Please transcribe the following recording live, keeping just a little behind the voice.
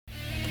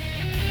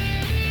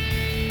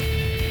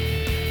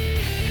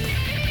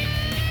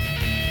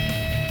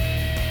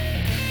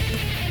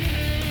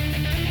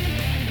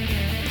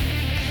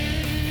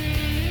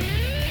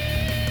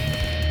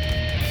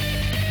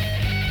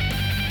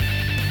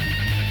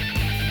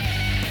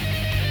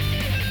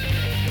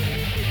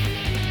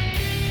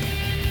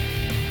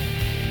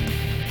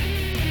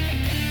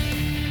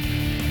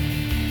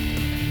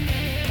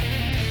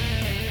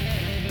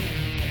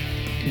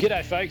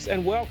G'day folks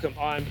and welcome.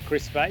 I'm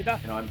Kris Faber.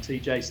 And I'm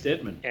TJ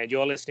Stedman. And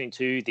you're listening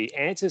to the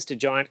Answers to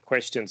Giant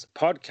Questions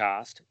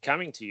podcast,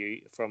 coming to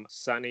you from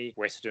sunny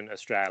Western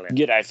Australia.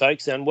 G'day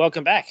folks and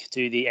welcome back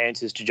to the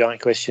Answers to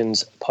Giant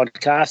Questions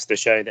podcast, the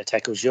show that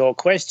tackles your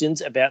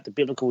questions about the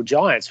biblical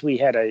giants. We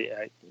had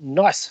a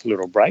nice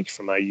little break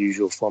from our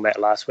usual format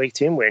last week,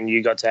 Tim, when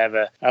you got to have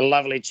a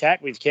lovely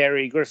chat with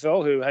Kerry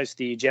Griffell, who hosts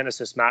the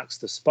Genesis Marks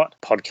the Spot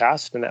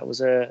podcast, and that was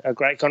a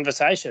great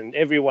conversation.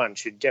 Everyone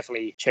should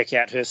definitely check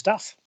out her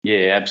stuff.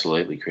 Yeah,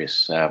 absolutely,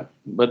 Kris.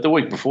 But the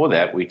week before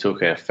that, we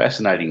took a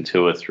fascinating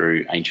tour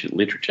through ancient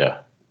literature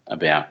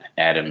about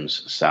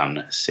Adam's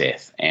son,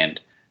 Seth. And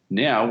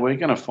now we're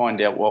going to find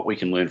out what we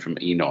can learn from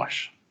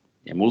Enosh.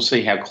 And we'll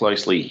see how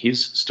closely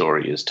his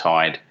story is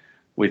tied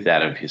with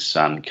that of his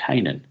son,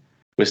 Canaan.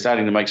 We're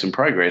starting to make some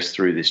progress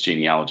through this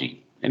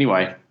genealogy.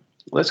 Anyway,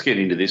 let's get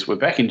into this. We're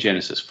back in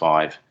Genesis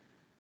 5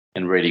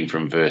 and reading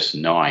from verse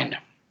 9.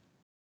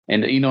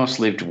 And Enos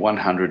lived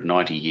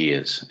 190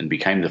 years and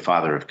became the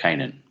father of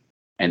Canaan.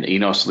 And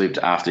Enos lived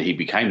after he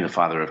became the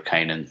father of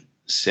Canaan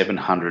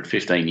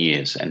 715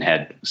 years and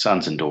had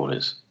sons and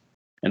daughters.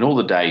 And all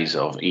the days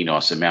of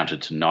Enos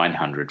amounted to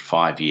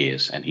 905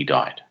 years, and he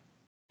died.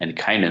 And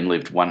Canaan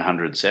lived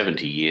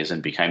 170 years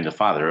and became the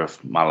father of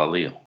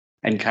Mahalaleel.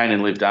 And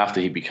Canaan lived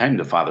after he became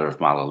the father of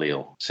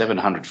Mahalaleel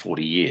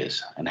 740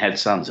 years and had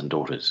sons and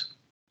daughters.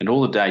 And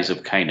all the days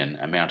of Canaan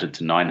amounted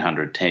to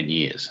 910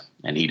 years,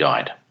 and he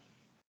died.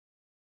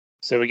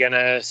 So we're going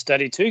to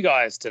study two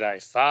guys today,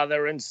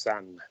 father and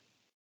son.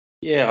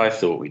 Yeah, I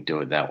thought we'd do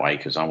it that way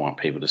because I want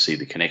people to see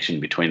the connection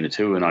between the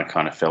two, and I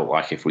kind of felt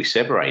like if we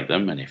separate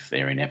them and if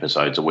they're in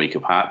episodes a week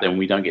apart, then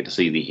we don't get to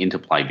see the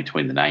interplay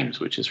between the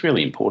names, which is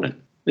really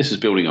important. This is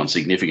building on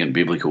significant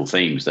biblical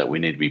themes that we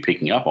need to be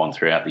picking up on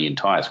throughout the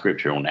entire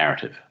scriptural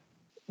narrative.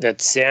 That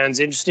sounds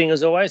interesting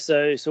as always.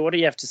 So what do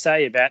you have to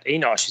say about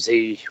Enosh? Is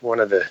he one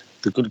of the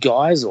good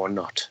guys or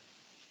not?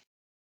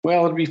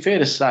 Well, it'd be fair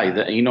to say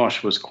that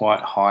Enosh was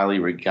quite highly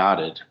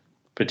regarded,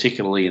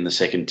 particularly in the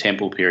Second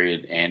Temple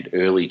period and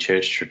early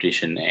church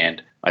tradition,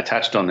 and I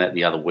touched on that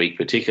the other week,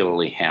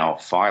 particularly how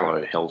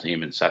Philo held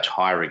him in such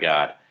high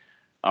regard,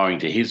 owing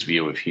to his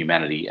view of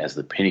humanity as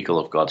the pinnacle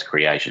of God's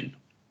creation.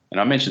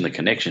 And I mentioned the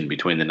connection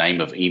between the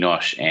name of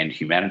Enosh and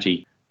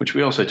humanity, which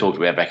we also talked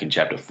about back in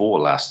chapter 4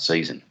 last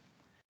season.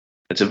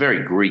 It's a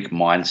very Greek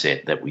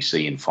mindset that we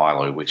see in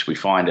Philo, which we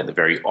find at the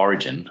very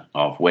origin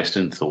of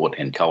Western thought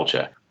and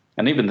culture.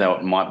 And even though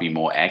it might be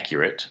more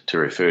accurate to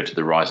refer to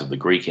the rise of the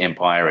Greek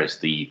Empire as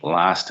the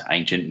last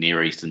ancient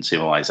Near Eastern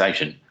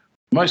civilization,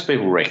 most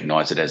people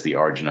recognize it as the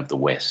origin of the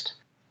West.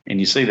 And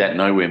you see that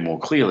nowhere more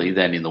clearly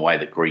than in the way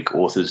that Greek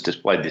authors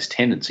displayed this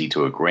tendency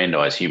to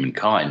aggrandize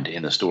humankind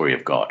in the story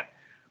of God.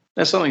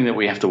 That's something that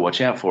we have to watch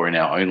out for in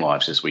our own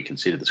lives as we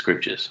consider the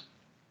scriptures.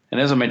 And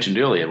as I mentioned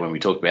earlier when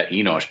we talked about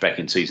Enosh back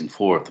in season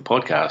 4 of the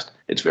podcast,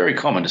 it's very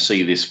common to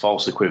see this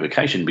false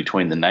equivocation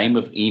between the name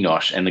of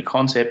Enosh and the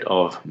concept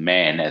of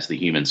man as the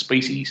human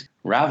species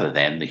rather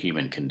than the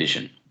human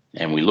condition.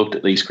 And we looked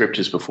at these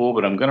scriptures before,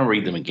 but I'm going to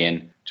read them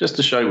again just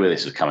to show where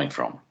this is coming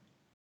from.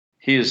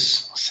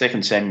 Here's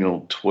 2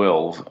 Samuel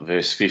 12,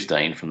 verse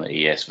 15 from the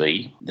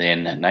ESV.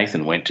 Then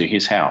Nathan went to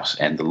his house,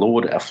 and the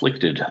Lord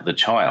afflicted the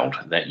child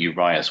that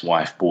Uriah's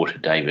wife bore to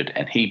David,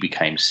 and he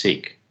became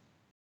sick.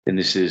 Then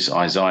this is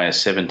Isaiah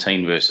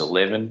 17, verse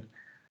 11.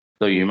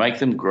 Though you make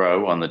them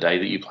grow on the day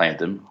that you plant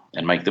them,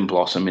 and make them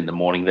blossom in the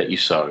morning that you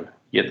sow,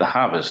 yet the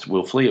harvest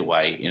will flee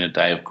away in a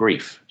day of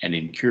grief and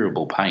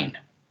incurable pain.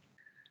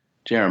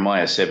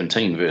 Jeremiah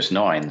 17, verse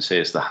 9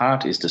 says, The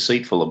heart is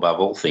deceitful above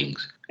all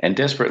things, and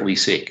desperately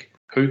sick.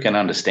 Who can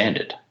understand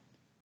it?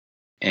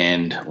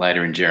 And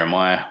later in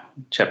Jeremiah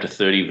chapter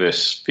 30,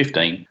 verse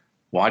 15,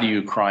 Why do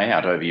you cry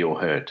out over your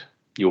hurt?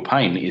 Your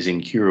pain is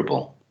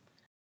incurable.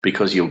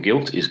 Because your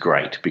guilt is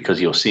great, because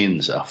your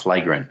sins are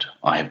flagrant,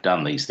 I have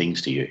done these things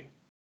to you.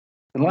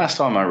 And last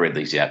time I read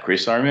these out,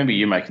 Kris, I remember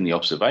you making the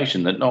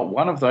observation that not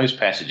one of those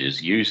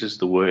passages uses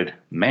the word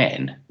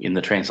man in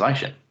the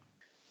translation.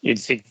 You'd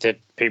think that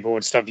people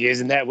would stop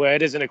using that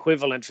word as an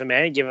equivalent for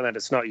man, given that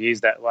it's not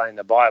used that way in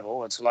the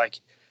Bible. It's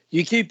like,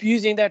 you keep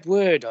using that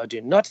word. I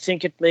do not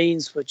think it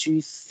means what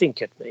you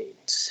think it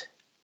means.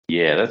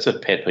 Yeah, that's a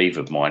pet peeve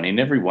of mine. In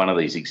every one of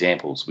these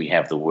examples, we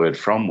have the word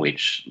from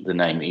which the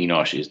name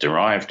Enosh is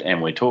derived,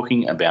 and we're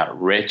talking about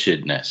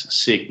wretchedness,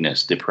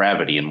 sickness,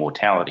 depravity, and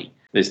mortality.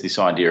 There's this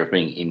idea of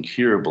being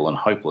incurable and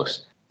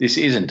hopeless. This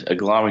isn't a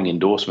glowing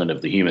endorsement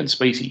of the human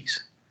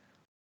species.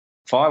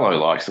 Philo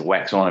likes to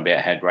wax on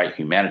about how great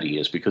humanity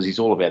is because he's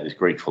all about this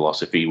Greek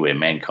philosophy where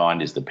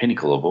mankind is the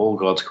pinnacle of all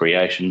God's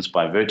creations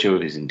by virtue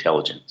of his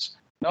intelligence.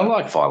 I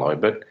like Philo,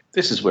 but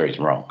this is where he's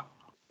wrong.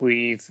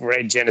 We've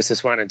read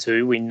Genesis 1 and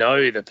 2. We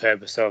know the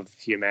purpose of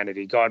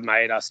humanity. God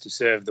made us to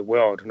serve the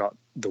world, not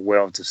the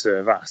world to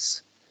serve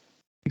us.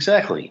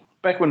 Exactly.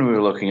 Back when we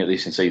were looking at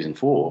this in season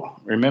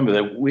 4, remember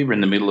that we were in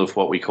the middle of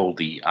what we called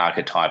the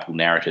archetypal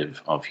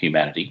narrative of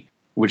humanity,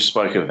 which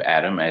spoke of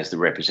Adam as the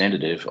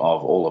representative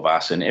of all of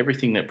us and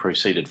everything that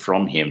proceeded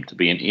from him to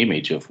be an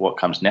image of what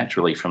comes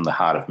naturally from the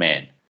heart of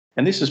man.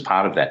 And this is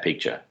part of that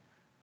picture.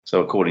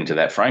 So according to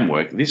that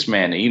framework, this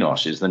man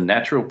Enosh is the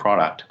natural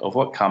product of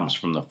what comes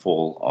from the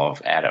fall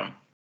of Adam.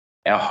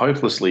 Our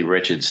hopelessly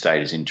wretched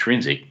state is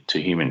intrinsic to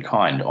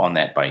humankind on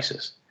that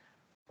basis.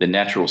 The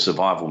natural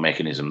survival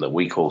mechanism that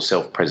we call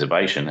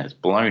self-preservation has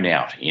blown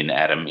out in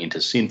Adam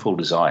into sinful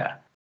desire,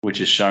 which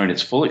has shown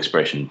its full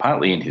expression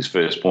partly in his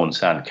firstborn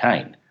son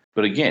Cain,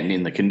 but again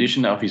in the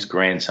condition of his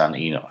grandson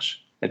Enosh.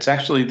 It's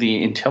actually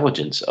the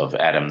intelligence of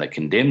Adam that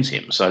condemns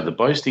him, so the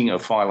boasting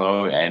of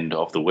Philo and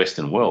of the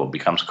Western world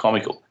becomes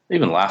comical,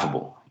 even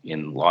laughable,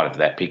 in light of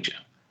that picture.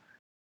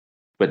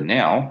 But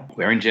now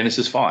we're in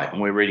Genesis 5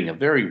 and we're reading a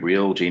very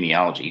real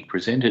genealogy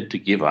presented to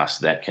give us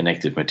that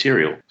connected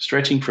material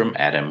stretching from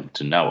Adam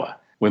to Noah.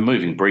 We're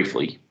moving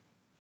briefly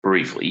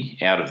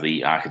out of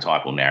the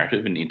archetypal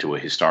narrative and into a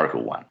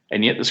historical one.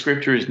 And yet the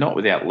scripture is not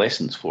without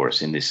lessons for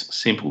us in this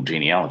simple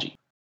genealogy.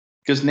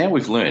 Because now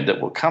we've learned that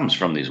what comes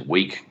from this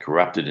weak,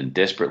 corrupted and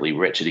desperately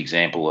wretched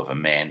example of a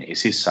man is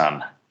his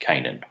son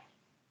Canaan.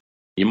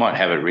 You might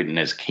have it written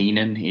as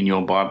Kenan in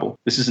your Bible.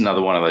 This is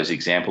another one of those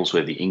examples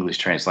where the English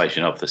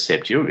translation of the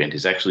Septuagint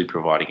is actually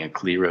providing a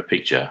clearer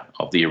picture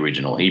of the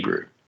original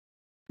Hebrew.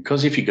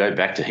 Because if you go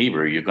back to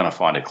Hebrew, you're going to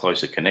find a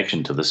closer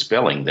connection to the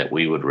spelling that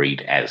we would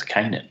read as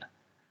Canaan.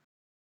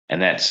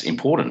 And that's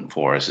important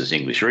for us as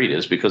English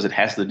readers because it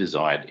has the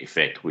desired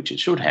effect which it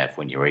should have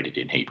when you read it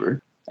in Hebrew,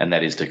 and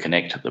that is to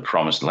connect the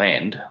promised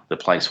land, the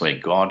place where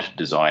God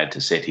desired to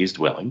set his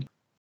dwelling,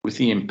 with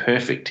the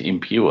imperfect,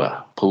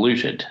 impure,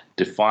 polluted,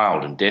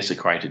 defiled and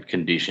desecrated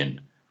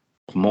condition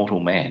of mortal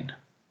man.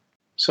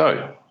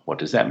 So, what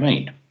does that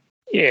mean?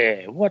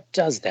 Yeah, what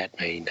does that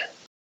mean?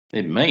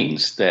 It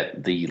means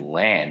that the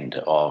land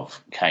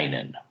of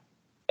Canaan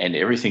and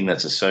everything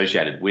that's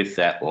associated with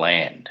that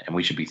land, and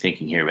we should be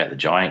thinking here about the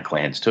giant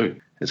clans too,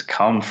 has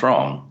come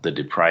from the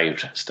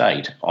depraved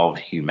state of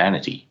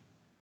humanity.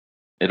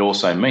 It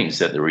also means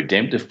that the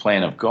redemptive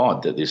plan of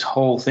God that this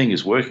whole thing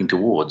is working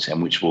towards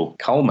and which will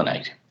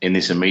culminate in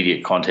this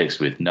immediate context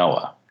with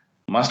Noah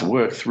must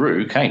work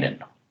through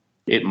Canaan.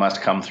 It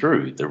must come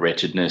through the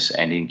wretchedness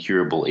and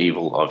incurable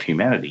evil of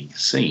humanity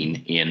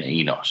seen in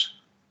Enosh.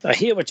 I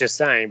hear what you're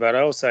saying, but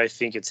I also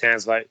think it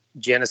sounds like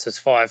Genesis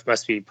 5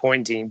 must be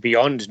pointing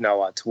beyond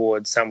Noah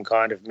towards some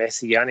kind of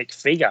messianic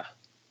figure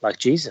like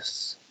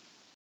Jesus.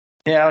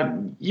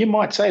 Now, you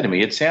might say to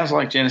me, it sounds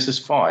like Genesis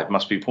 5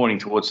 must be pointing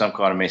towards some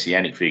kind of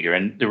messianic figure,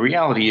 and the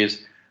reality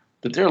is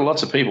that there are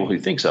lots of people who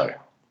think so,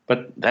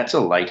 but that's a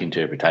late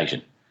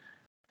interpretation.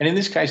 And in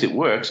this case it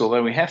works,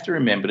 although we have to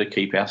remember to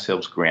keep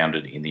ourselves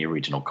grounded in the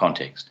original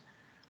context.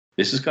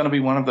 This is going to be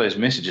one of those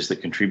messages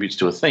that contributes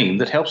to a theme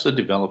that helps to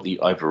develop the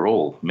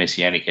overall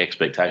messianic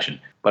expectation,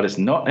 but it's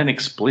not an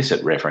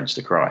explicit reference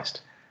to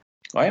Christ.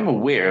 I am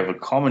aware of a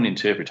common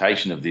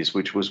interpretation of this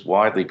which was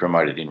widely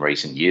promoted in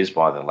recent years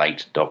by the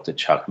late Dr.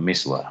 Chuck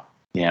Missler.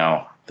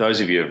 Now, those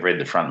of you who have read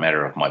the front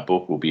matter of my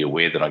book will be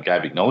aware that I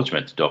gave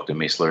acknowledgement to Dr.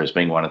 Missler as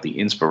being one of the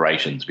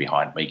inspirations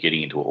behind me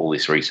getting into all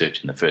this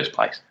research in the first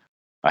place.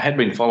 I had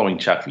been following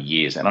Chuck for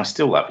years and I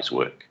still love his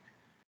work.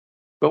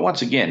 But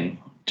once again,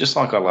 just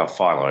like I love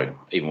Philo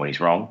even when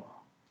he's wrong,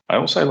 I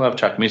also love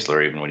Chuck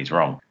Missler even when he's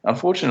wrong.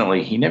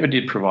 Unfortunately, he never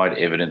did provide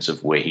evidence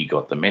of where he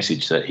got the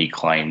message that he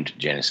claimed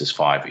Genesis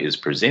 5 is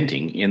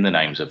presenting in the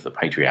names of the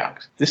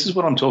patriarchs. This is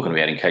what I'm talking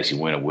about in case you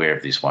weren't aware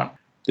of this one.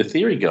 The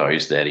theory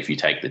goes that if you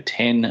take the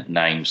 10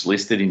 names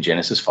listed in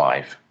Genesis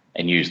 5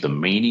 and use the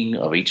meaning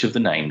of each of the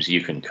names, you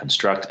can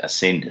construct a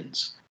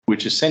sentence,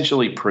 which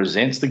essentially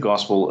presents the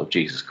gospel of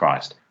Jesus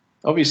Christ.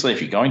 Obviously,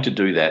 if you're going to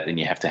do that, then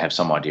you have to have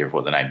some idea of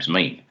what the names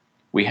mean.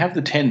 We have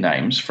the 10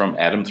 names from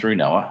Adam through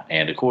Noah,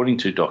 and according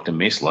to Dr.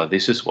 Missler,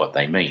 this is what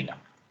they mean.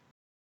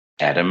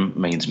 Adam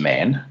means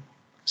man,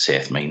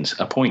 Seth means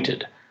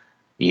appointed,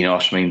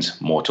 Enosh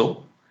means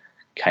mortal,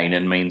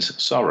 Canaan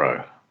means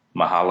sorrow,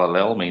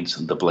 Mahalalel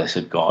means the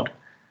blessed God,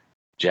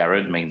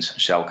 Jared means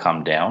shall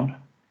come down,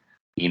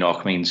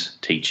 Enoch means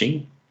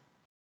teaching,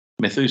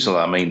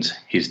 Methuselah means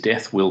his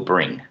death will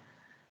bring,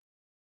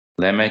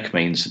 Lamech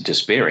means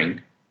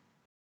despairing,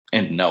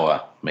 and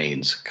Noah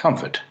means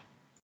comfort.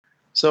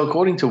 So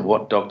according to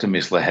what Dr.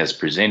 Missler has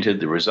presented,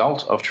 the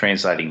result of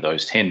translating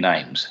those 10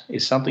 names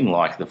is something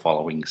like the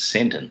following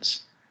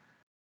sentence.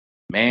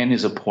 Man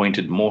is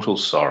appointed mortal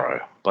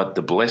sorrow, but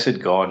the blessed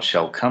God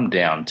shall come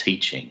down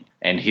teaching,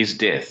 and his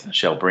death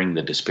shall bring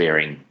the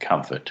despairing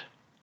comfort.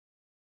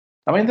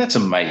 I mean, that's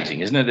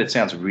amazing, isn't it? It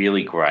sounds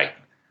really great.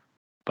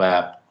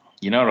 But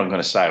you know what I'm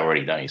going to say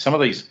already, don't you? Some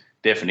of these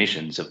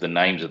definitions of the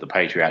names of the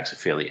patriarchs are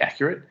fairly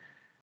accurate,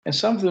 and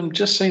some of them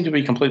just seem to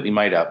be completely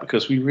made up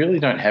because we really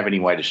don't have any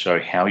way to show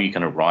how you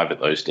can arrive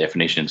at those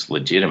definitions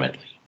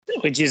legitimately.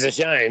 Which is a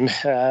shame.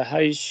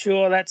 Are you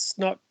sure that's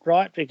not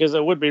right? Because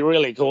it would be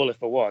really cool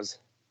if it was.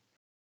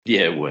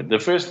 Yeah, it would. The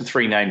first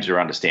 3 names are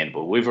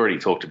understandable. We've already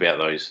talked about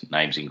those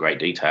names in great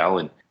detail,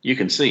 and you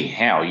can see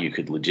how you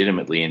could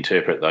legitimately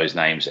interpret those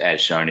names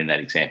as shown in that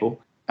example.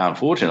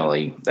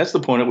 Unfortunately, that's the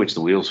point at which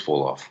the wheels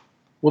fall off.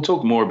 We'll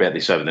talk more about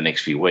this over the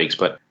next few weeks,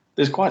 but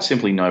there's quite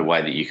simply no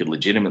way that you could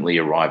legitimately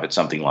arrive at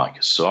something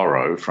like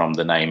sorrow from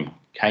the name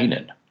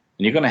Canaan.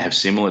 And you're going to have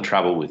similar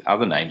trouble with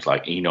other names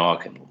like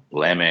Enoch and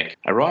Lamech,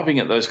 arriving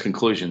at those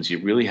conclusions, you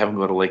really haven't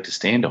got a leg to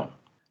stand on.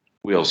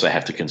 We also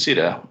have to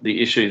consider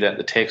the issue that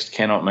the text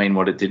cannot mean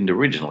what it didn't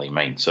originally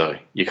mean. So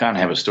you can't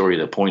have a story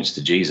that points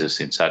to Jesus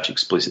in such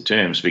explicit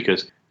terms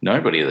because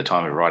nobody at the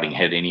time of writing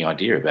had any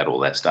idea about all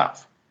that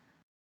stuff.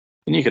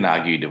 And you can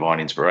argue divine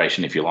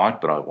inspiration if you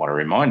like, but I want to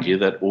remind you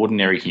that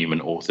ordinary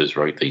human authors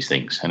wrote these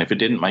things. And if it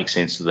didn't make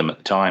sense to them at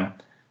the time,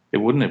 it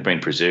wouldn't have been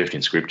preserved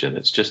in Scripture.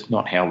 That's just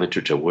not how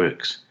literature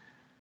works.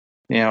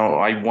 Now,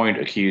 I won't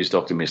accuse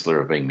Dr.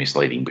 Missler of being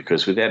misleading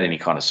because without any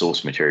kind of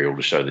source material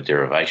to show the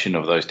derivation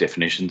of those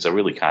definitions, I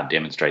really can't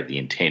demonstrate the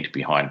intent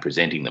behind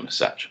presenting them as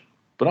such.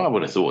 But I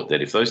would have thought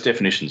that if those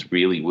definitions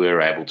really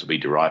were able to be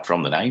derived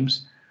from the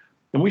names,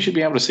 then we should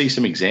be able to see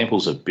some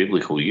examples of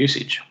biblical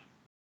usage.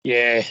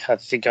 Yeah, I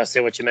think I see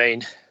what you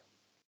mean.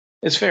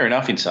 It's fair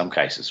enough in some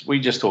cases. We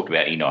just talked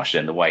about Enosh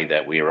and the way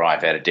that we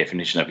arrive at a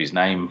definition of his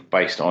name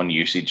based on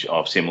usage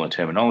of similar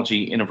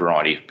terminology in a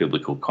variety of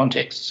biblical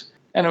contexts.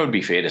 And it would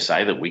be fair to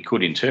say that we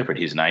could interpret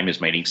his name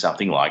as meaning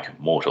something like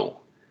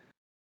mortal.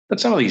 But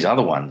some of these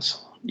other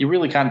ones, you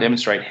really can't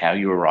demonstrate how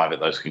you arrive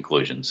at those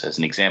conclusions. As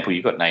an example,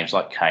 you've got names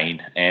like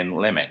Cain and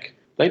Lamech.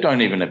 They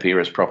don't even appear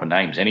as proper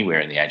names anywhere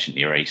in the ancient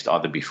Near East,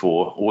 either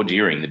before or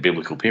during the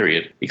biblical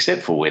period,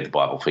 except for where the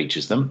Bible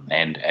features them.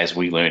 And as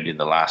we learned in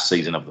the last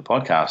season of the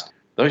podcast,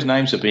 those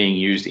names are being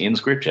used in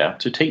Scripture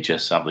to teach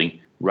us something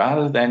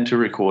rather than to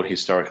record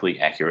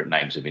historically accurate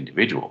names of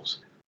individuals.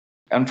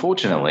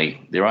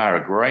 Unfortunately, there are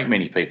a great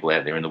many people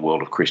out there in the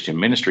world of Christian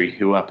ministry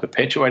who are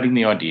perpetuating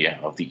the idea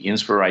of the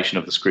inspiration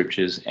of the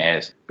Scriptures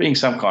as being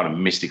some kind of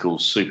mystical,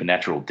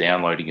 supernatural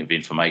downloading of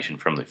information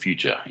from the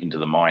future into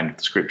the mind of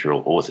the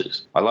scriptural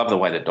authors. I love the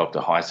way that Dr.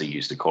 Heiser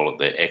used to call it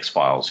the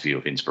X-Files view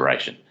of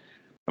inspiration.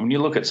 And when you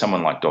look at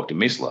someone like Dr.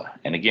 Missler,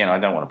 and again, I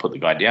don't want to put the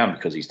guy down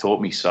because he's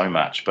taught me so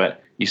much,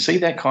 but you see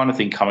that kind of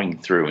thing coming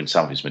through in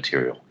some of his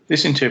material.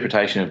 This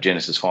interpretation of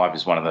Genesis 5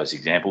 is one of those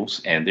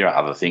examples, and there are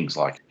other things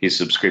like his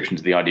subscription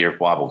to the idea of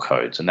Bible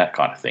codes and that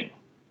kind of thing.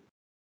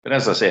 But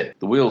as I said,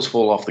 the wheels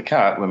fall off the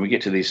cart when we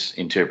get to this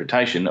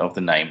interpretation of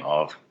the name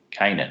of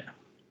Canaan.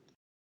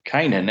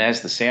 Canaan,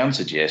 as the sound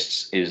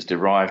suggests, is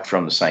derived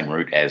from the same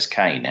root as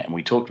Cain, and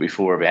we talked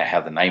before about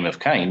how the name of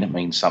Cain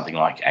means something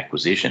like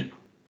acquisition.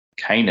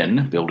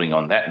 Canaan, building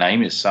on that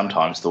name, is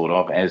sometimes thought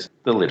of as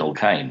the little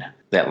Cain.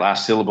 That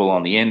last syllable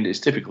on the end is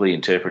typically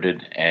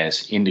interpreted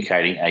as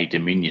indicating a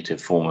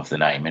diminutive form of the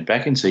name. And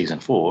back in Season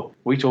 4,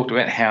 we talked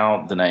about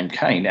how the name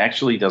Cain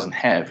actually doesn't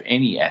have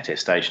any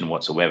attestation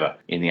whatsoever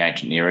in the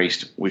ancient Near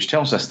East, which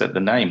tells us that the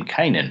name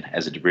Canaan,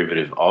 as a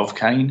derivative of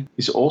Cain,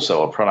 is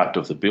also a product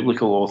of the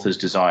biblical author's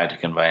desire to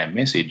convey a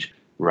message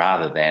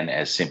rather than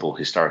as simple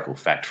historical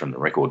fact from the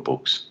record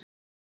books.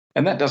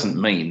 And that doesn't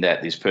mean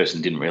that this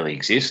person didn't really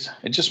exist.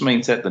 It just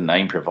means that the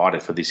name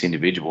provided for this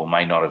individual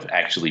may not have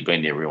actually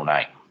been their real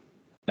name.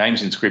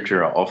 Names in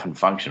Scripture are often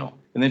functional,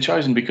 and they're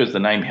chosen because the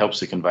name helps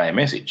to convey a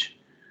message.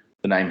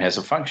 The name has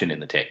a function in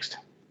the text.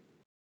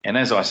 And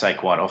as I say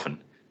quite often,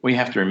 we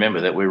have to remember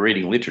that we're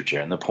reading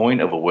literature, and the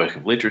point of a work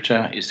of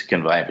literature is to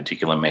convey a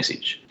particular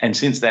message. And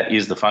since that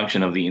is the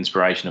function of the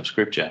inspiration of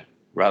Scripture,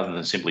 rather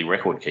than simply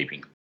record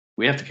keeping,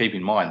 we have to keep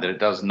in mind that it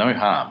does no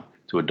harm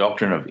to a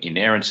doctrine of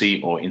inerrancy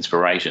or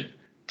inspiration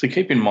to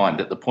keep in mind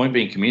that the point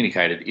being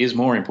communicated is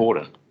more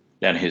important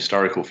than a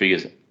historical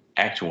figure's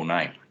actual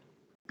name.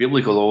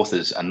 Biblical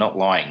authors are not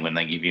lying when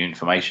they give you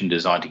information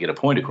designed to get a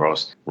point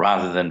across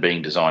rather than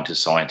being designed to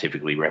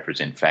scientifically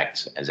represent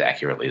facts as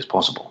accurately as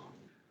possible.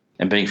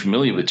 And being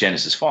familiar with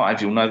Genesis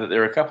 5, you'll know that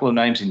there are a couple of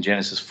names in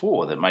Genesis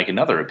 4 that make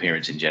another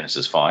appearance in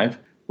Genesis 5,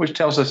 which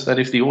tells us that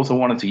if the author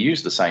wanted to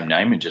use the same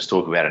name and just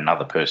talk about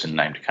another person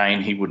named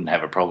Cain, he wouldn't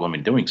have a problem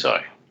in doing so.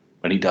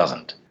 But he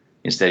doesn't.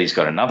 Instead, he's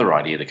got another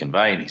idea to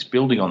convey, and he's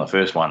building on the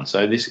first one.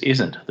 So this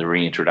isn't the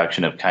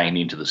reintroduction of Cain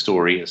into the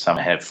story, as some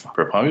have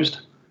proposed.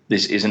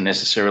 This isn't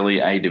necessarily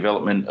a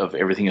development of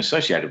everything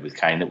associated with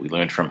Cain that we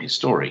learned from his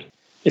story.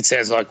 It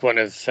sounds like one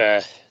of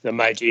the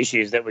major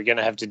issues that we're going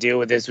to have to deal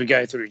with as we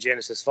go through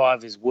Genesis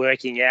 5 is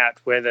working out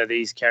whether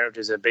these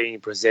characters are being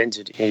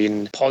presented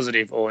in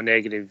positive or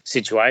negative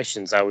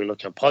situations. Are we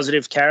looking at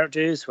positive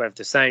characters who have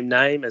the same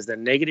name as the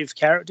negative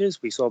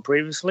characters we saw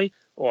previously?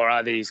 Or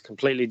are these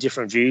completely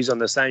different views on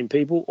the same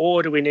people?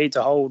 Or do we need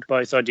to hold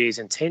both ideas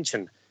in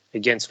tension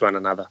against one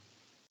another?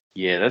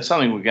 Yeah, that's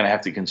something we're going to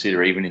have to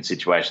consider even in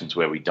situations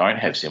where we don't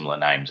have similar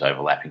names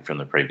overlapping from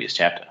the previous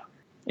chapter.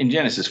 In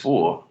Genesis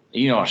 4,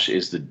 Enosh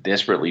is the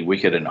desperately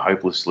wicked and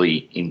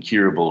hopelessly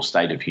incurable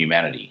state of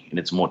humanity in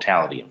its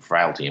mortality and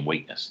frailty and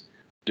weakness.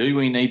 Do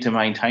we need to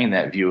maintain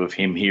that view of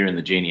him here in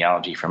the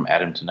genealogy from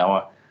Adam to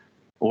Noah?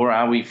 Or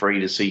are we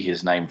free to see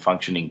his name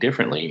functioning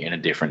differently in a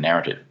different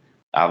narrative?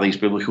 Are these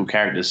biblical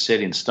characters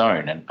set in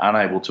stone and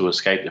unable to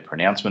escape the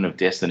pronouncement of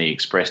destiny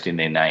expressed in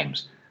their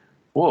names?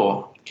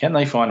 Or can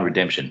they find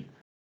redemption?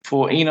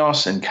 For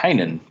Enos and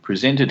Canaan,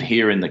 presented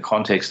here in the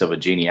context of a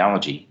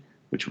genealogy,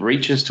 which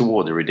reaches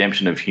toward the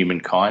redemption of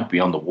humankind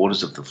beyond the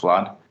waters of the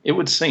flood, it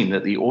would seem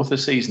that the author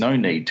sees no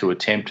need to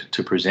attempt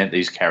to present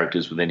these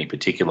characters with any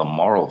particular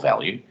moral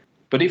value,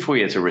 But if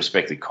we are to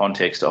respect the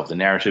context of the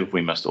narrative,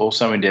 we must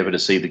also endeavour to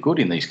see the good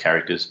in these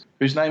characters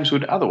whose names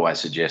would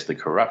otherwise suggest the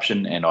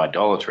corruption and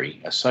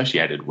idolatry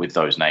associated with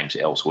those names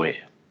elsewhere.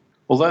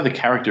 Although the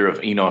character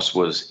of Enos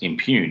was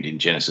impugned in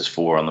Genesis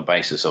 4 on the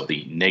basis of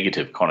the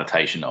negative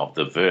connotation of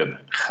the verb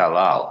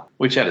halal,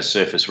 which at a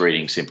surface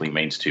reading simply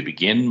means to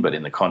begin, but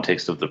in the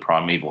context of the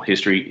primeval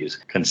history is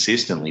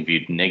consistently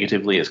viewed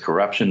negatively as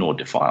corruption or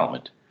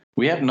defilement,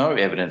 we have no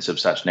evidence of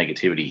such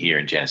negativity here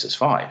in Genesis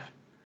 5.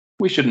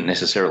 We shouldn't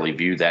necessarily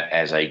view that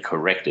as a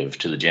corrective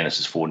to the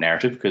Genesis 4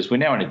 narrative because we're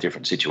now in a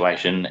different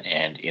situation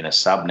and in a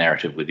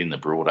sub-narrative within the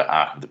broader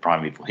arc of the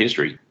primeval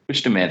history,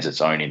 which demands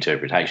its own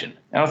interpretation.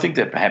 And I think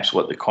that perhaps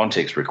what the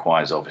context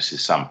requires of us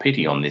is some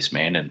pity on this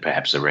man and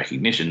perhaps a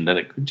recognition that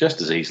it could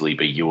just as easily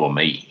be you or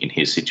me in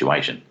his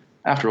situation.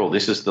 After all,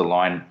 this is the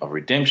line of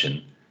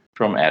redemption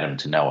from Adam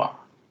to Noah.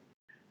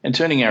 And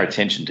turning our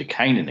attention to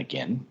Canaan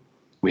again,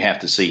 we have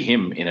to see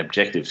him in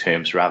objective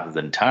terms rather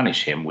than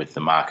tarnish him with the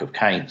mark of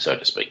Cain, so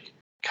to speak.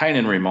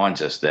 Canaan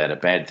reminds us that a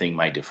bad thing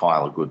may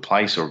defile a good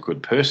place or a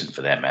good person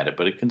for that matter,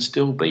 but it can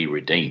still be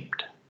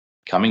redeemed.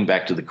 Coming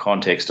back to the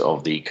context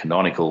of the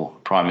canonical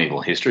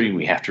primeval history,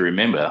 we have to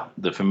remember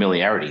the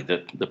familiarity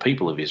that the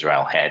people of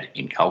Israel had,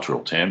 in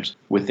cultural terms,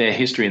 with their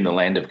history in the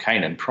land of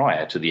Canaan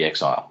prior to the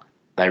exile.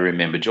 They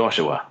remember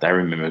Joshua, they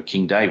remember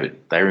King David,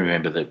 they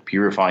remember that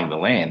purifying the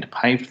land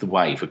paved the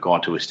way for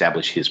God to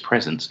establish his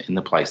presence in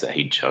the place that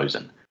he'd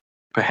chosen.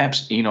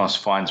 Perhaps Enos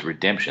finds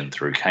redemption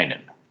through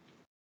Canaan.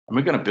 And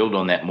we're going to build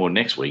on that more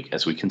next week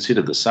as we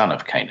consider the son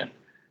of Canaan.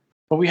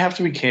 But we have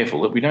to be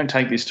careful that we don't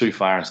take this too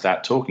far and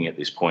start talking at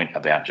this point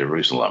about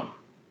Jerusalem.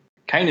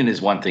 Canaan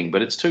is one thing,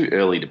 but it's too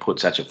early to put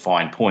such a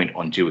fine point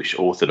on Jewish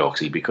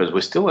orthodoxy because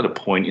we're still at a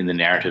point in the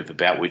narrative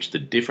about which the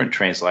different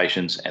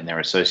translations and their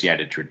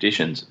associated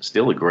traditions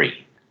still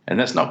agree. And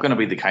that's not going to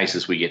be the case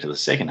as we get to the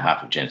second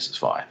half of Genesis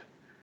 5.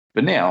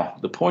 But now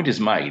the point is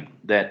made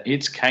that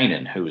it's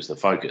Canaan who is the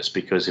focus,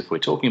 because if we're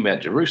talking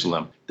about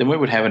Jerusalem, then we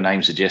would have a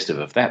name suggestive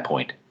of that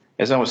point.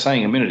 As I was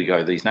saying a minute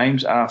ago, these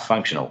names are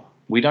functional.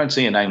 We don't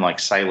see a name like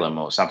Salem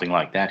or something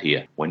like that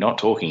here. We're not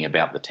talking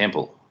about the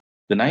temple.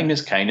 The name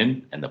is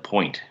Canaan, and the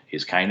point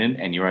is Canaan,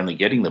 and you're only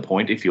getting the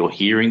point if you're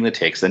hearing the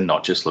text and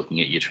not just looking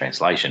at your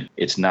translation.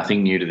 It's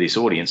nothing new to this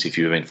audience if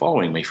you've been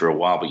following me for a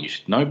while, but you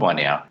should know by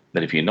now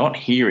that if you're not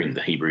hearing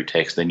the Hebrew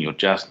text, then you're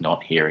just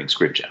not hearing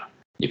Scripture.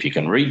 If you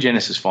can read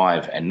Genesis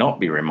 5 and not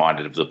be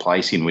reminded of the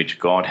place in which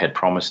God had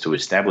promised to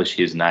establish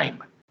his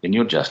name, then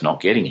you're just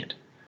not getting it.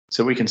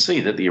 So we can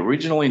see that the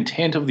original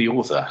intent of the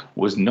author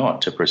was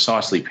not to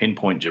precisely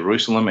pinpoint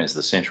Jerusalem as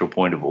the central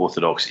point of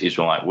Orthodox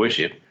Israelite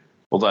worship,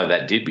 although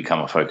that did become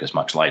a focus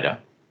much later.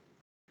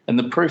 And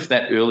the proof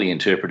that early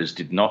interpreters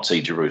did not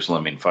see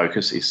Jerusalem in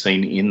focus is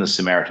seen in the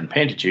Samaritan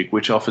Pentateuch,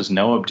 which offers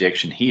no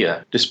objection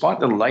here, despite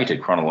the later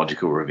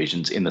chronological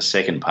revisions in the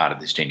second part of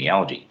this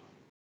genealogy.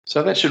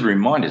 So that should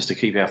remind us to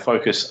keep our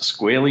focus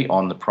squarely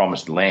on the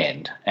promised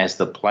land as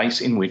the place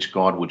in which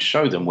God would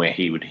show them where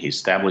he would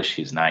establish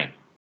his name.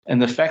 And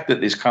the fact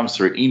that this comes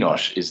through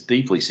Enosh is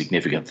deeply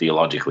significant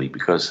theologically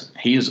because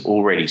he is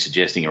already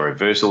suggesting a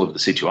reversal of the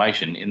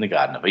situation in the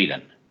Garden of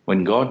Eden.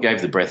 When God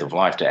gave the breath of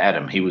life to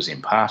Adam, he was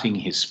imparting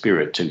his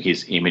spirit to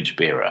his image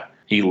bearer.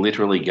 He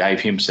literally gave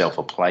himself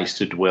a place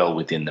to dwell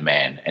within the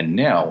man. And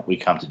now we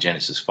come to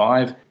Genesis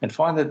 5 and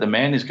find that the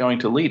man is going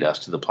to lead us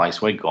to the place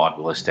where God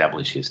will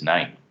establish his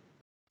name.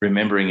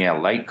 Remembering our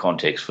late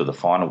context for the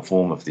final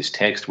form of this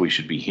text, we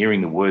should be hearing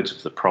the words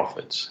of the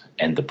prophets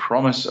and the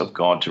promise of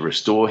God to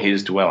restore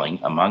his dwelling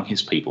among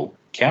his people,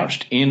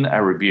 couched in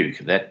a rebuke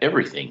that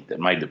everything that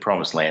made the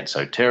promised land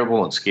so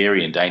terrible and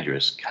scary and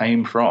dangerous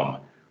came from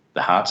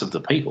the hearts of the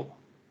people,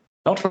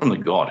 not from the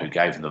God who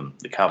gave them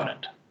the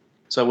covenant.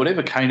 So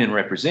whatever Canaan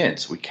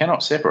represents, we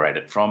cannot separate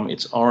it from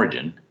its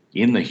origin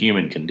in the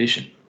human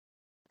condition.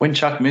 When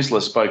Chuck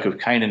Missler spoke of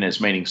Canaan as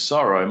meaning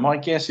sorrow, my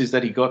guess is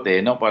that he got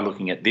there not by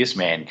looking at this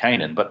man,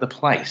 Canaan, but the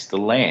place, the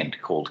land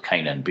called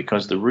Canaan,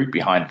 because the root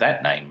behind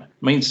that name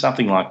means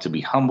something like to be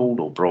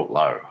humbled or brought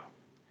low.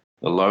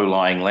 The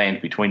low-lying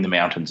land between the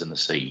mountains and the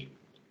sea.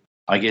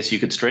 I guess you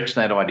could stretch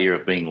that idea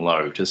of being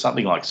low to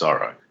something like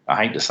sorrow. I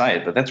hate to say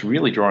it, but that's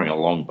really drawing a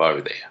long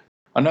bow there.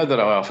 I know that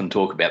I often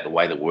talk about the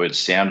way that words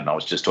sound, and I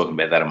was just talking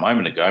about that a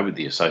moment ago with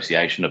the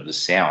association of the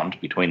sound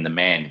between the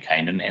man,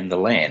 Canaan, and the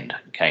land,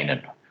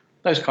 Canaan.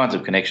 Those kinds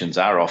of connections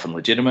are often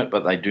legitimate,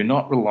 but they do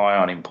not rely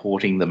on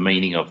importing the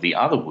meaning of the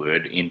other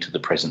word into the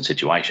present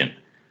situation.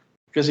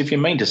 Because if you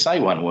mean to say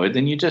one word,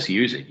 then you just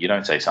use it. You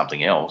don't say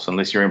something else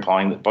unless you're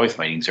implying that both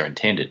meanings are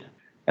intended.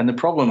 And the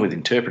problem with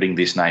interpreting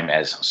this name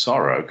as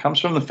sorrow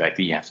comes from the fact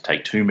that you have to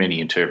take too many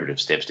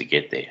interpretive steps to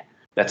get there.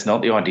 That's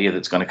not the idea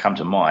that's going to come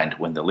to mind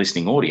when the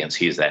listening audience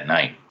hears that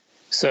name.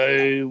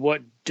 So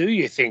what do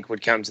you think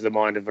would come to the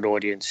mind of an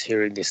audience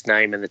hearing this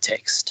name in the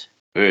text?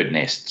 Bird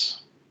nests.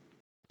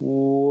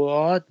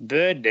 What?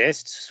 Bird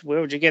nests?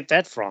 Where would you get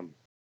that from?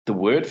 The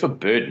word for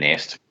bird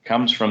nest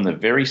comes from the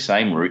very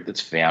same root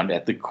that's found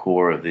at the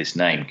core of this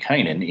name,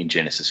 Canaan, in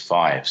Genesis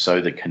 5.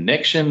 So the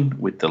connection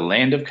with the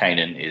land of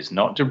Canaan is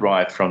not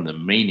derived from the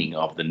meaning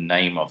of the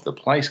name of the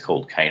place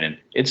called Canaan.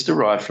 It's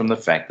derived from the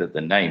fact that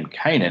the name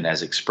Canaan,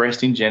 as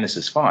expressed in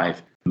Genesis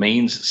 5,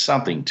 means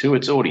something to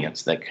its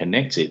audience that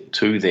connects it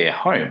to their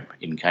home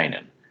in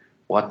Canaan,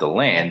 what the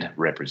land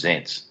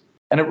represents.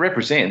 And it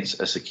represents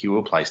a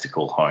secure place to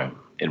call home.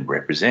 It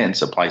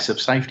represents a place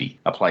of safety,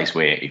 a place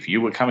where if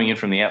you were coming in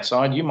from the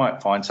outside, you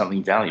might find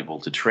something valuable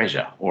to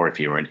treasure, or if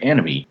you're an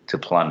enemy, to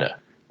plunder.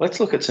 Let's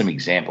look at some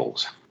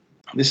examples.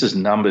 This is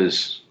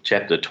Numbers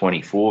chapter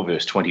 24,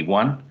 verse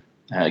 21,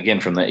 again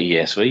from the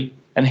ESV.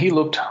 And he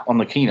looked on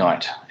the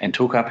Kenite and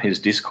took up his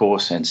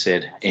discourse and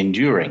said,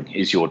 Enduring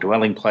is your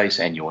dwelling place,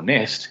 and your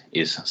nest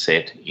is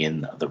set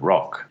in the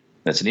rock.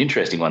 That's an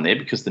interesting one there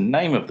because the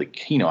name of the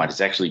Kenite is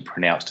actually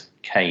pronounced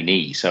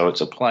Caini, so it's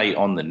a play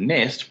on the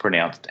nest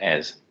pronounced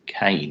as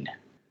Cain.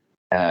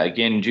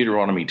 Again,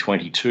 Deuteronomy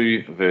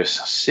 22, verse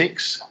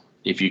 6,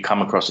 if you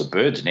come across a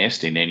bird's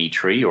nest in any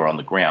tree or on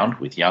the ground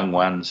with young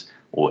ones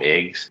or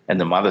eggs, and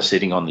the mother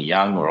sitting on the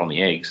young or on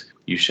the eggs,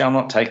 you shall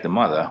not take the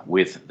mother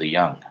with the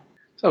young.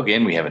 So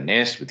again, we have a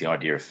nest with the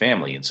idea of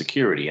family and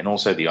security, and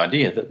also the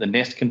idea that the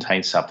nest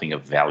contains something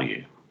of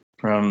value.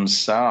 From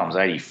Psalms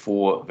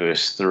 84,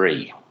 verse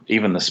 3,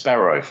 even the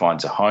sparrow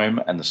finds a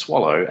home, and the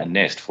swallow a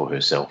nest for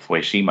herself,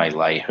 where she may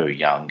lay her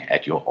young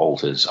at your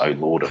altars, O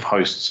Lord of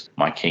hosts,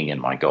 my King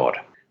and my God.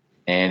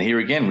 And here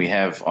again we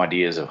have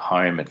ideas of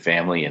home and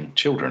family and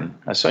children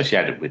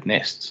associated with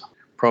nests.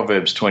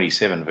 Proverbs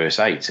 27, verse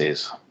 8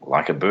 says,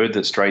 Like a bird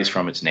that strays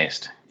from its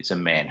nest is a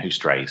man who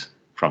strays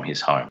from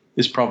his home.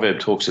 This proverb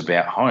talks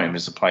about home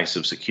as a place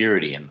of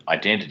security and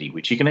identity,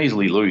 which you can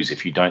easily lose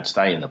if you don't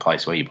stay in the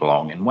place where you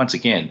belong. And once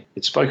again,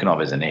 it's spoken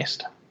of as a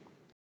nest.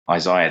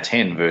 Isaiah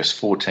 10, verse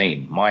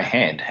 14, My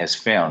hand has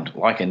found,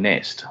 like a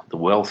nest, the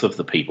wealth of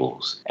the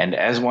peoples, and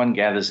as one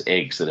gathers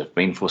eggs that have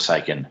been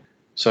forsaken,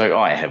 so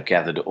I have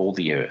gathered all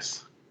the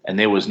earth. And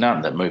there was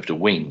none that moved a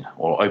wing,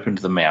 or opened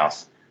the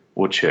mouth,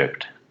 or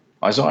chirped.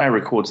 Isaiah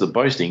records the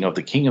boasting of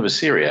the king of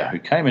Assyria, who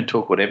came and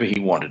took whatever he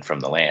wanted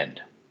from the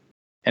land.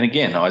 And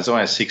again,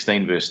 Isaiah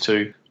 16, verse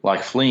 2,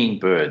 Like fleeing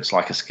birds,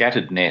 like a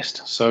scattered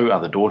nest, so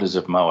are the daughters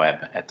of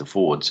Moab at the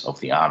fords of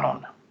the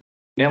Arnon.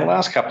 Now, the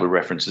last couple of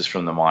references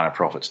from the minor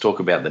prophets talk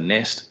about the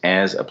nest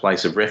as a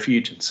place of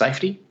refuge and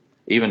safety,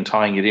 even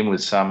tying it in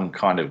with some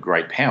kind of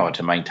great power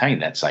to maintain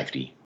that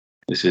safety.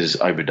 This is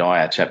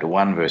Obadiah chapter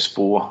 1, verse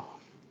 4.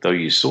 Though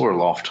you soar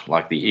aloft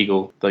like the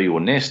eagle, though your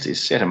nest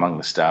is set among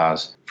the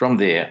stars, from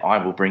there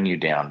I will bring you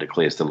down,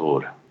 declares the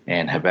Lord.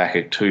 And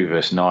Habakkuk 2,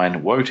 verse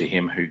 9, Woe to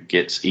him who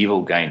gets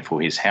evil gain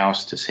for his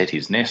house, to set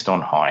his nest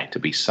on high, to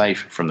be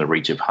safe from the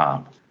reach of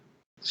harm.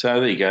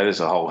 So there you go, there's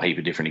a whole heap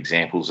of different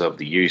examples of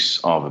the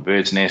use of a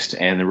bird's nest,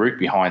 and the root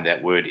behind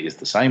that word is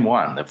the same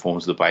one that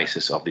forms the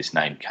basis of this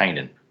name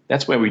Canaan.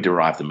 That's where we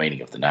derive the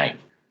meaning of the name.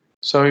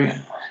 So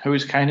who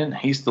is Canaan?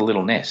 He's the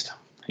little nest.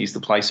 He's the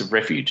place of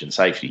refuge and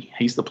safety.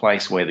 He's the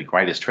place where the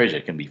greatest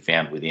treasure can be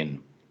found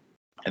within.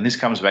 And this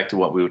comes back to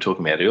what we were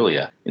talking about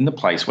earlier, in the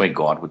place where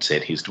God would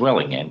set his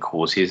dwelling and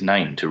cause his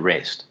name to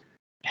rest.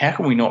 How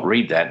can we not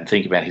read that and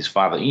think about his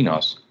father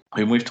Enos,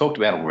 whom we've talked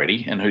about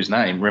already, and whose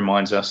name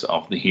reminds us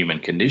of the human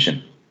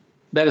condition?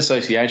 That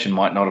association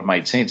might not have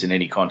made sense in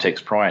any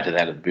context prior to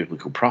that of the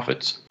biblical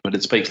prophets, but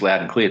it speaks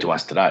loud and clear to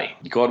us today.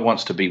 God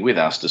wants to be with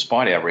us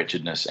despite our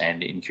wretchedness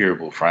and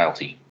incurable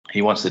frailty.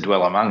 He wants to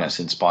dwell among us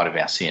in spite of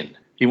our sin.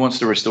 He wants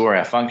to restore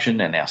our function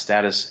and our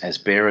status as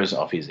bearers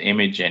of his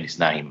image and his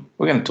name.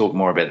 We're going to talk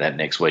more about that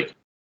next week.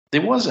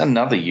 There was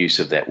another use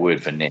of that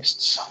word for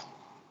nests.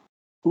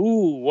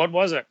 Ooh, what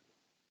was it?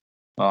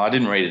 Well, I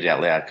didn't read it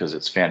out loud because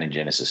it's found in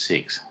Genesis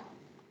 6.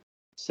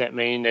 Does that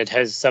mean it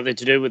has something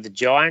to do with the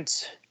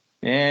giants?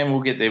 Yeah,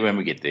 we'll get there when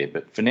we get there.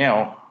 But for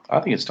now,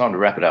 I think it's time to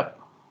wrap it up.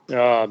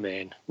 Oh,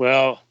 man.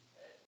 Well,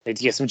 need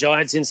to get some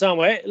giants in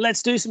somewhere.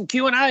 Let's do some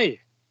Q&A.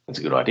 That's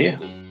a good idea.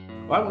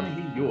 I want to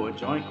hear your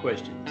giant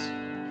questions.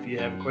 If you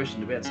have a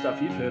question about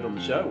stuff you've heard on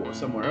the show or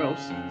somewhere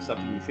else,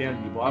 something you found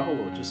in your Bible,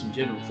 or just some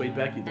general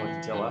feedback you'd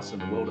like to tell us and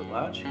the world at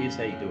large, here's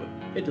how you do it.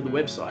 Head to the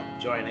website,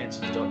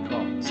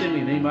 giantanswers.com. Send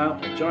me an email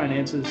at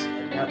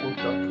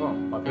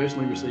giantanswers@outlook.com. I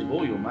personally receive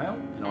all your mail,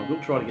 and I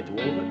will try to get to all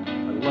of it.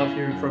 I love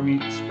hearing from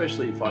you,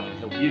 especially if I can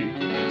help you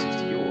get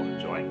answers to your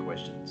giant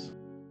questions.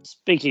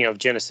 Speaking of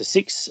Genesis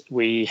 6,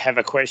 we have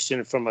a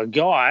question from a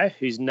guy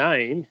whose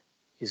name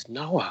is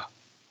Noah.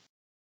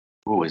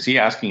 Oh, is he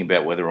asking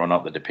about whether or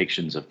not the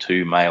depictions of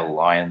two male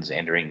lions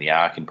entering the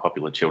ark in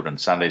popular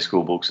children's Sunday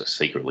school books are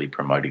secretly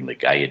promoting the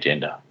gay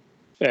agenda?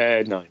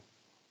 No.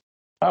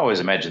 I always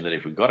imagined that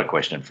if we got a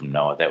question from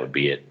Noah, that would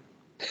be it.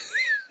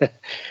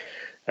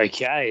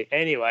 Okay,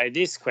 anyway,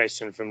 this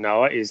question from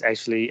Noah is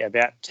actually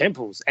about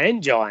temples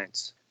and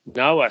giants.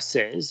 Noah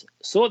says,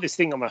 Saw this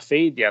thing on my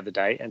feed the other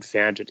day and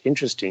found it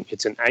interesting.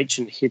 It's an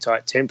ancient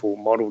Hittite temple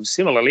modelled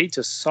similarly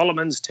to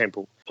Solomon's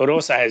temple. It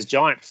also has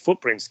giant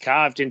footprints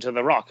carved into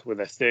the rock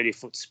with a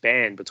 30-foot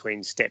span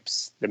between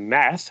steps. The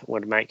math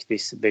would make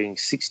this being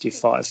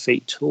 65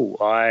 feet tall.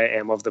 I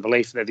am of the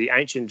belief that the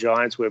ancient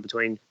giants were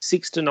between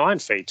 6 to 9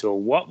 feet tall.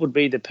 What would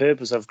be the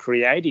purpose of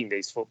creating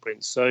these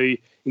footprints so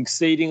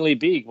exceedingly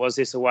big? Was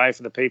this a way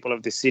for the people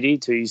of the city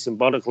to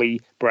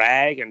symbolically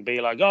brag and be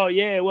like, oh,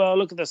 yeah, well,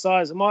 look at the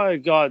size of my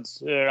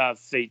God's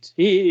feet.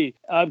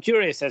 I'm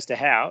curious as to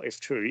how, if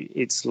true,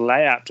 its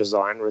layout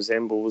design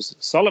resembles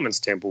Solomon's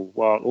temple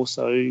while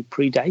also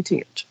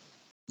predating it.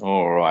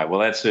 All right.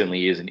 Well, that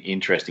certainly is an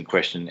interesting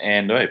question,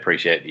 and I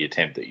appreciate the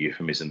attempt at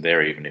euphemism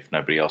there, even if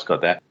nobody else got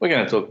that. We're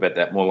going to talk about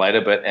that more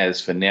later, but as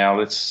for now,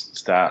 let's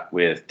start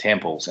with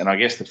temples. And I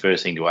guess the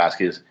first thing to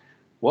ask is,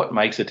 what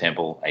makes a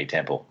temple a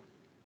temple?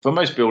 For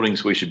most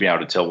buildings, we should be able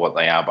to tell what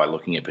they are by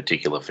looking at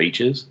particular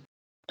features,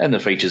 and the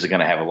features are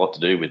going to have a lot to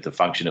do with the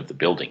function of the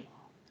building.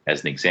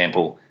 As an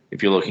example,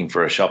 if you're looking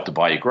for a shop to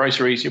buy your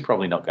groceries, you're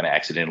probably not going to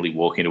accidentally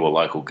walk into a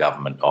local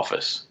government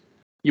office.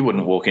 You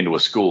wouldn't walk into a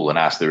school and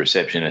ask the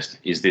receptionist,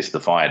 is this the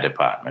fire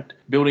department?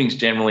 Buildings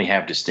generally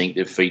have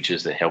distinctive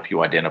features that help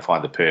you identify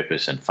the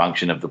purpose and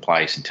function of the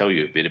place and tell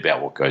you a bit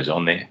about what goes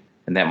on there.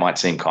 And that might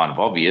seem kind of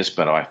obvious,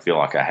 but I feel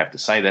like I have to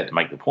say that to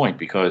make the point,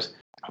 because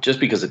just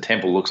because a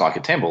temple looks like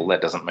a temple,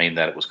 that doesn't mean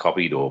that it was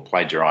copied or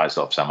plagiarized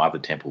off some other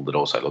temple that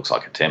also looks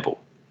like a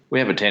temple. We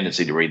have a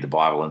tendency to read the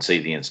Bible and see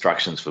the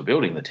instructions for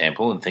building the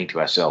temple and think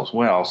to ourselves,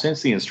 well,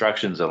 since the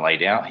instructions are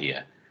laid out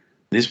here,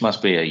 this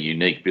must be a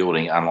unique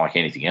building unlike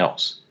anything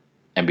else.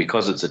 And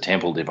because it's a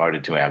temple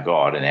devoted to our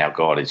God, and our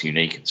God is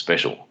unique and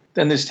special,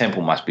 then this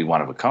temple must be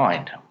one of a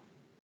kind.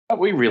 But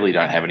we really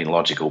don't have any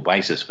logical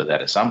basis for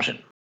that assumption.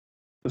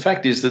 The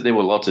fact is that there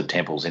were lots of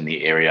temples in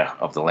the area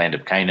of the land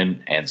of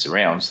Canaan and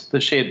surrounds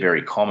that shared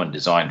very common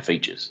design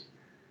features.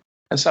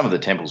 And some of the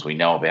temples we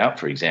know about,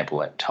 for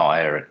example at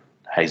Tyre, at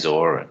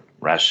Hazor, and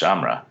Ras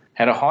Shamra,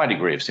 had a high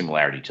degree of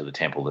similarity to the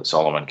temple that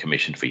Solomon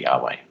commissioned for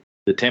Yahweh.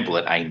 The temple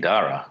at Ain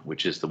Dara,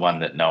 which is the one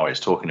that Noah is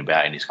talking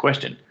about in his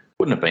question,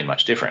 wouldn't have been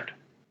much different.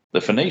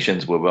 The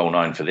Phoenicians were well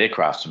known for their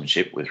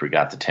craftsmanship with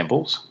regard to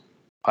temples.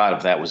 Part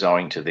of that was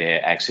owing to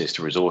their access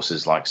to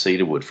resources like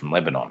cedar wood from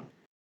Lebanon.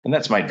 And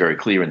that's made very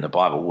clear in the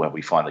Bible, where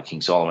we find that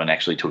King Solomon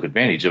actually took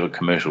advantage of a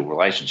commercial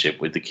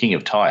relationship with the king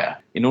of Tyre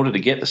in order to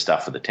get the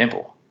stuff for the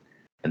temple.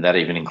 And that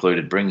even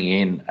included bringing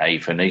in a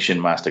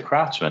Phoenician master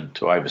craftsman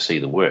to oversee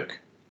the work.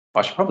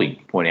 I should probably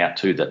point out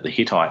too that the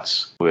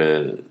Hittites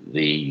were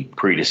the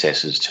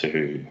predecessors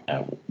to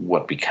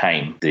what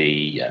became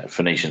the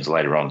Phoenicians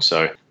later on.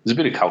 So there's a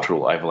bit of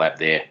cultural overlap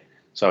there.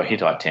 So a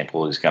Hittite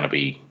temple is going to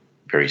be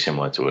very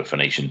similar to a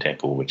Phoenician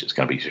temple, which is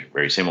going to be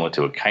very similar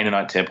to a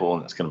Canaanite temple,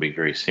 and it's going to be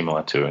very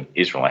similar to an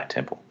Israelite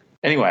temple.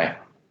 Anyway,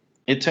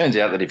 it turns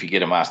out that if you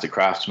get a master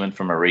craftsman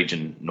from a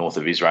region north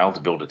of Israel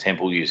to build a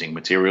temple using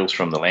materials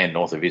from the land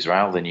north of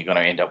Israel, then you're going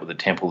to end up with a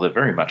temple that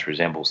very much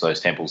resembles those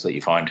temples that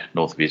you find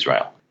north of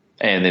Israel.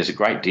 And there's a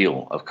great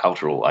deal of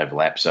cultural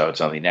overlap, so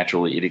it's only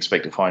natural that you'd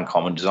expect to find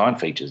common design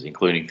features,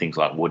 including things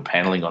like wood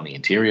paneling on the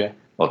interior,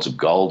 lots of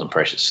gold and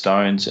precious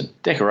stones, and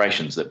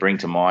decorations that bring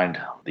to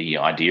mind the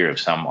idea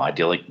of some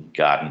idyllic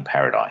garden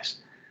paradise.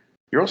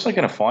 You're also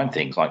going to find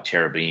things like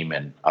cherubim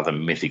and other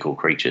mythical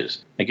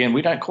creatures. Again,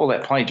 we don't call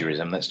that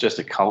plagiarism, that's just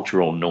a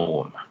cultural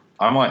norm.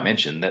 I might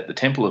mention that the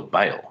Temple of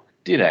Baal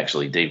did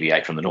actually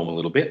deviate from the norm a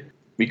little bit,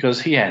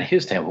 because he had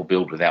his temple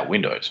built without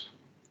windows.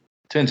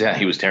 Turns out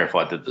he was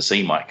terrified that the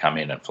sea might come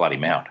in and flood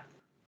him out.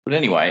 But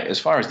anyway, as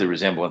far as the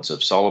resemblance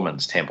of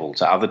Solomon's temple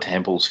to other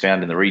temples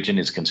found in the region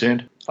is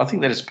concerned, I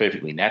think that it's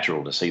perfectly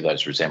natural to see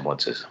those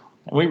resemblances.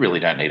 And we really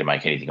don't need to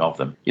make anything of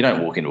them. You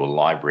don't walk into a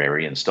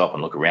library and stop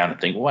and look around and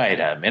think, wait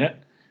a minute,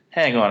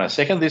 hang on a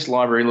second, this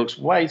library looks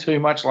way too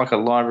much like a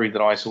library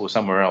that I saw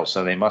somewhere else,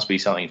 so there must be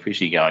something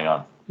fishy going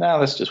on. No,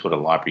 that's just what a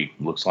library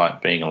looks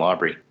like, being a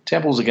library.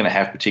 Temples are going to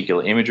have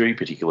particular imagery,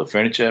 particular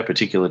furniture,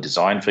 particular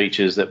design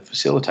features that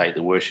facilitate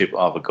the worship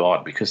of a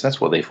god, because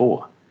that's what they're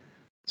for.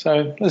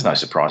 So there's no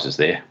surprises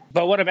there.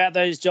 But what about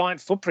those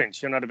giant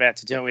footprints? You're not about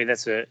to tell me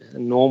that's a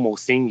normal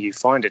thing you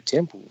find at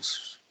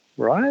temples,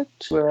 right?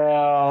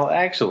 Well,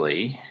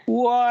 actually...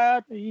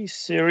 What? Are you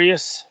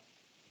serious?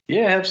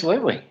 Yeah,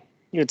 absolutely.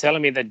 You're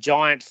telling me that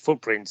giant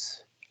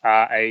footprints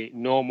are a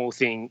normal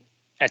thing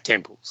at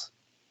temples?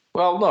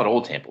 Well, not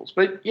all temples,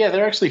 but yeah,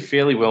 they're actually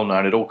fairly well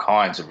known at all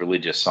kinds of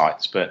religious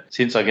sites. But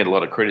since I get a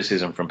lot of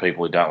criticism from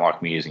people who don't like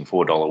me using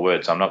 $4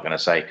 words, I'm not going to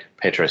say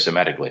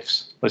petrosomatic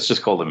glyphs. Let's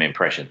just call them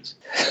impressions.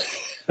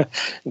 I'm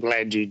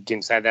glad you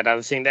didn't say that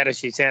other thing. That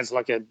actually sounds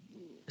like a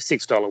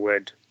 $6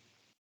 word.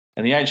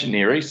 And the ancient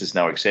Near East is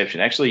no exception.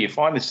 Actually, you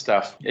find this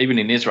stuff, even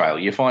in Israel,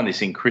 you find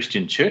this in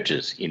Christian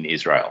churches in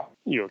Israel.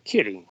 You're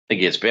kidding. It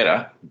gets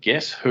better.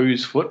 Guess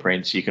whose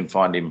footprints you can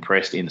find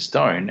impressed in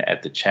stone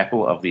at the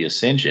Chapel of the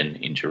Ascension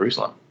in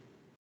Jerusalem?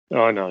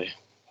 Oh, no.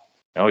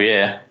 Oh,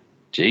 yeah.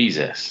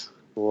 Jesus.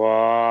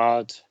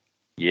 What?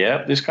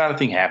 Yeah, this kind of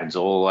thing happens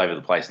all over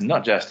the place,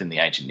 not just in the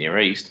ancient Near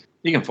East.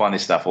 You can find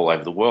this stuff all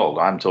over the world.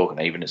 I'm talking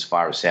even as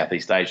far as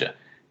Southeast Asia.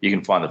 You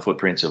can find the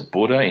footprints of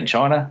Buddha in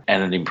China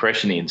and an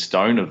impression in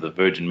stone of the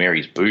Virgin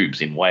Mary's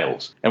boobs in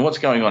Wales. And what's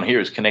going on here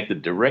is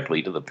connected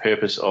directly to the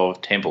purpose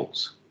of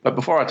temples. But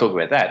before I talk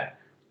about that,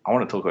 I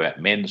want to talk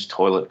about men's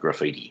toilet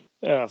graffiti.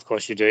 Oh, of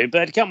course you do.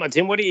 But come on,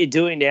 Tim, what are you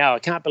doing now? I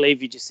can't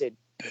believe you just said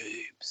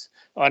boobs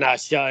on our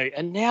show.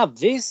 And now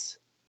this?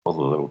 All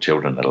the little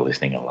children that are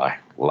listening are like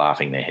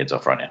laughing their heads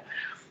off right now.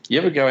 You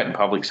ever go out in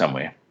public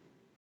somewhere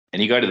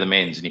and you go to the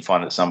men's and you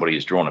find that somebody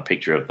has drawn a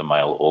picture of the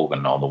male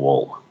organ on the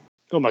wall?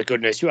 Oh, my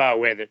goodness. You are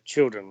aware that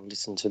children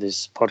listen to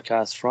this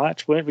podcast,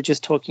 right? Weren't we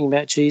just talking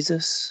about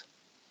Jesus?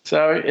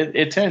 So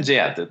it turns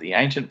out that the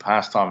ancient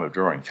pastime of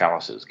drawing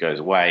phalluses goes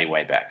way,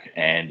 way back.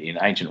 And in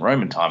ancient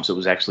Roman times, it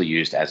was actually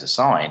used as a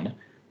sign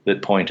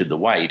that pointed the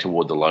way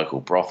toward the local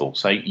brothel.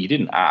 So you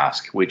didn't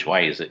ask which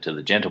way is it to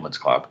the gentleman's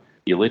club.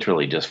 You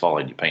literally just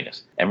followed your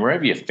penis. And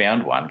wherever you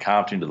found one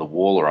carved into the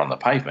wall or on the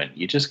pavement,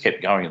 you just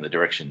kept going in the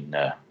direction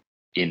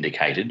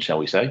indicated, shall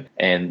we say.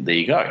 And there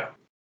you go.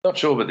 Not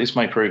sure, but this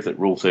may prove that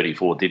Rule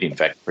 34 did in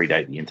fact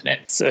predate the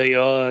internet. So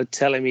you're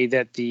telling me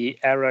that the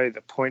arrow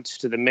that points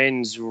to the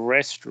men's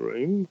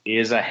restroom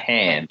is a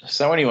hand.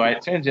 So anyway,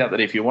 it turns out that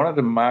if you wanted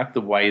to mark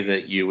the way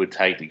that you would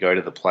take to go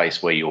to the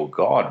place where your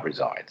God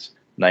resides,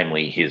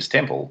 namely his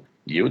temple,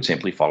 you would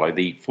simply follow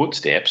the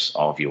footsteps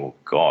of your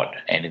God.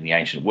 And in the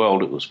ancient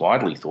world, it was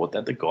widely thought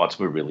that the gods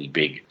were really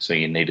big. So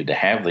you needed to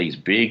have these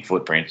big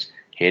footprints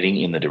heading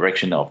in the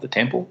direction of the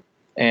temple.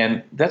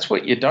 And that's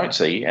what you don't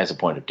see as a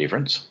point of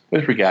difference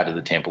with regard to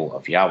the temple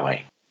of Yahweh.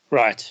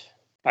 Right.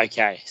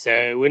 Okay.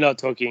 So we're not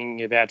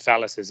talking about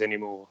phalluses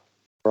anymore.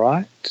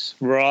 Right.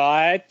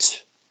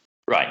 Right.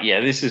 Right.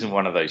 Yeah, this isn't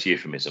one of those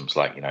euphemisms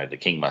like, the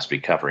king must be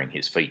covering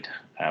his feet.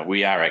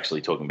 We are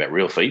actually talking about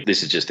real feet.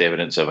 This is just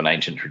evidence of an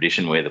ancient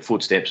tradition where the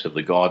footsteps of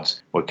the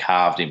gods were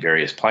carved in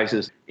various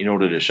places in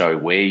order to show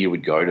where you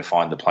would go to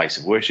find the place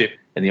of worship.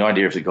 And the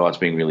idea of the gods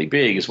being really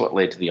big is what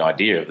led to the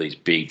idea of these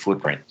big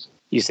footprints.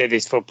 You said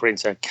these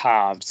footprints are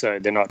carved, so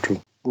they're not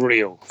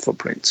real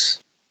footprints.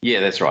 Yeah,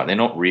 that's right. They're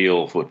not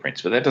real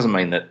footprints, but that doesn't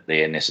mean that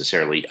they're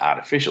necessarily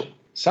artificial.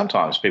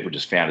 Sometimes people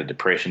just found a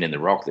depression in the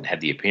rock that had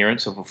the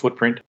appearance of a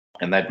footprint,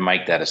 and they'd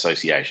make that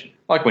association.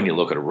 Like when you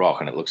look at a rock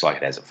and it looks like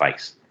it has a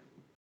face.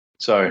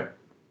 So,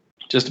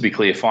 just to be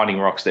clear, finding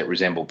rocks that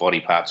resemble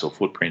body parts or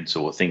footprints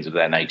or things of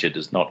that nature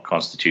does not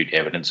constitute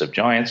evidence of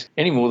giants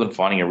any more than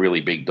finding a really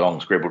big dong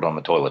scribbled on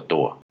the toilet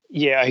door.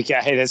 Yeah,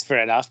 okay, that's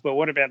fair enough. But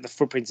what about the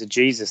footprints of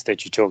Jesus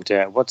that you talked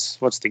about?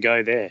 What's the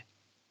go there?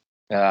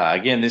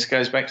 Again, this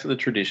goes back to the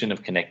tradition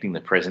of connecting the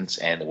presence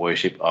and the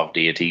worship of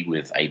deity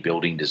with a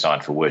building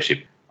designed for worship.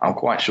 I'm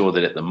quite sure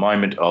that at the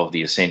moment of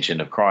the ascension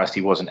of Christ,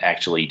 he wasn't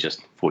actually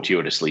just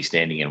fortuitously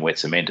standing in wet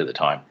cement at the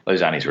time.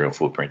 Those aren't his real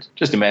footprints.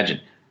 Just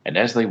imagine. And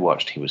as they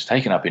watched, he was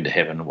taken up into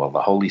heaven while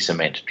the holy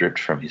cement dripped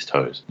from his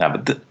toes. Now,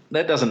 but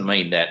that doesn't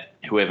mean that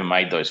whoever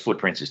made those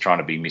footprints is trying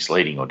to be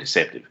misleading or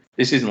deceptive.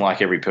 This isn't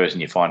like every person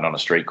you find on a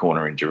street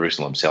corner in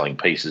Jerusalem selling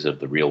pieces of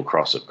the real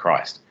cross of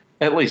Christ,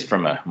 at least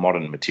from a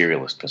modern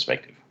materialist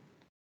perspective.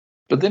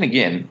 But then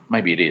again,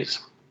 maybe it is.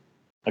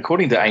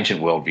 According to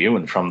ancient worldview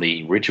and from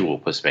the ritual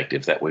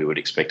perspective that we would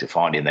expect to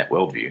find in that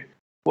worldview,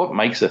 what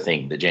makes a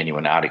thing the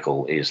genuine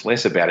article is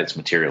less about its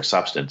material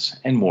substance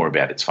and more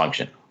about its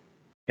function.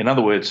 In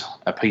other words,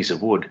 a piece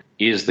of wood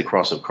is the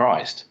cross of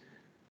Christ,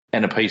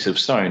 and a piece of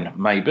stone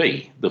may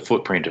be the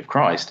footprint of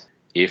Christ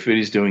if it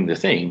is doing the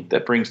thing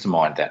that brings to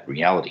mind that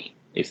reality.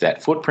 If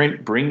that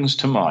footprint brings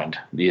to mind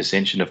the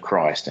ascension of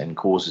Christ and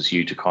causes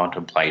you to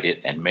contemplate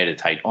it and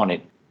meditate on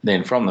it,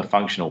 then from the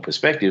functional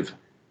perspective,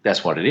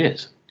 that's what it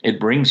is. It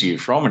brings you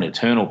from an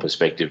eternal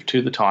perspective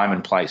to the time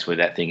and place where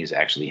that thing is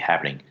actually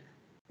happening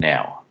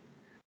now.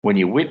 When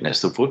you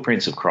witness the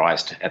footprints of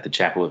Christ at the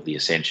Chapel of the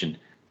Ascension,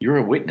 you're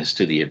a witness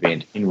to the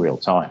event in real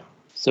time.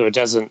 So it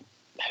doesn't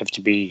have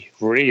to be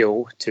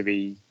real to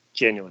be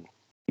genuine.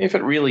 If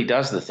it really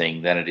does the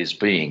thing, then it is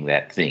being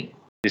that thing.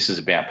 This is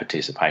about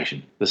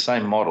participation. The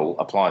same model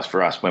applies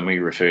for us when we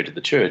refer to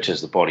the church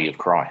as the body of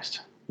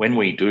Christ. When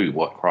we do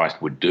what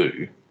Christ would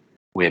do,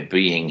 we're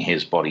being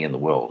his body in the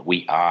world.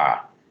 We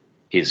are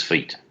his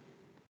feet.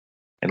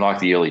 And like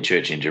the early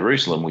church in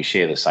Jerusalem, we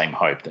share the same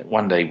hope that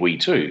one day we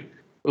too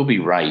will be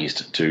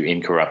raised to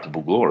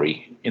incorruptible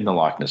glory in the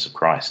likeness of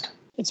Christ.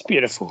 It's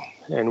beautiful,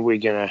 and we're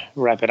going to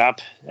wrap it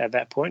up at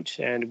that point,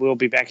 and we'll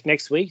be back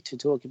next week to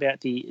talk about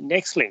the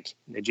next link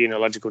in the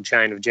genealogical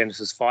chain of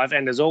Genesis 5,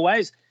 and as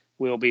always,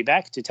 we'll be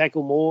back to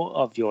tackle more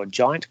of your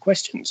giant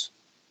questions.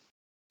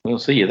 We'll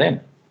see you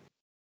then.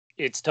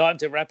 It's time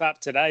to wrap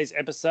up today's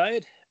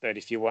episode, but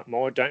if you want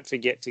more, don't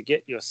forget to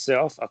get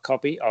yourself a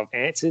copy of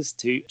Answers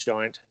to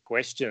Giant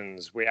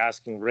Questions. We're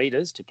asking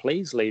readers to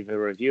please leave a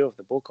review of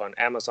the book on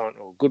Amazon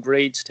or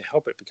Goodreads to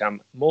help it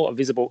become more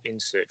visible in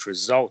search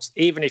results.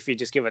 Even if you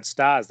just give it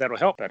stars, that'll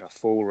help, but a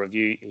full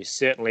review is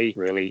certainly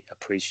really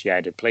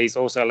appreciated. Please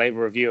also leave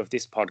a review of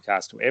this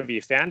podcast wherever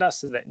you found us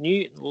so that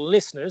new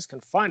listeners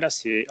can find us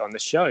here on the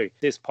show.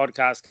 This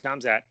podcast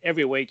comes out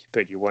every week,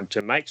 but you want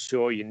to make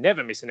sure you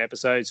never miss an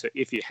episode, so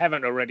if you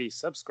haven't already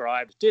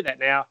subscribed, do that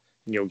now,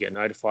 and you'll get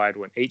notified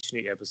when each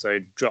new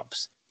episode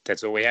drops.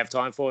 That's all we have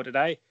time for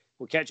today.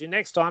 We'll catch you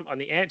next time on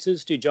the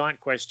Answers to Giant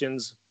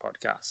Questions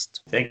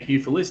podcast. Thank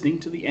you for listening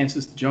to the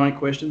Answers to Giant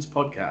Questions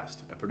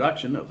podcast, a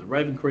production of the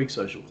Raven Creek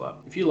Social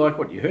Club. If you like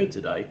what you heard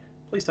today,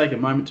 please take a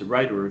moment to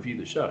rate or review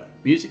the show.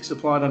 Music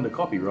supplied under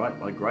copyright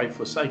by Grave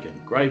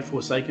Forsaken,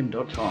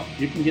 graveforsaken.com.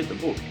 You can get the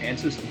book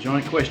Answers to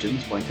Giant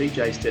Questions by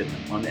TJ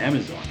Stedman on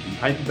Amazon in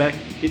paperback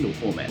and Kindle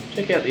format.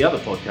 Check out the other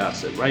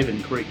podcasts at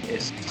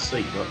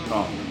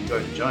ravencreeksc.com and go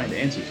to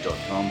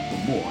giantanswers.com for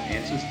more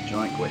Answers to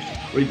Giant Questions.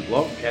 Read the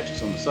blog, catch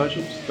us on the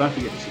socials. Don't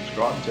forget to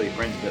subscribe and tell your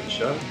friends about the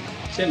show.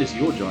 Send us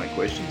your giant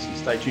questions and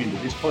stay tuned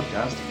to this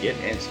podcast to get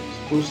answers.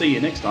 We'll see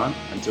you next time.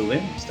 Until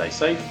then, stay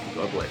safe and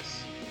God bless.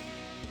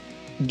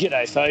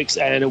 G'day, folks,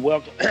 and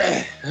welcome.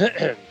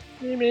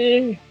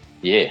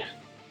 Yeah,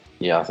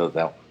 I thought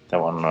that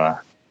one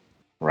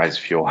raised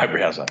a few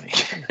eyebrows, I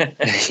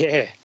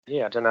think.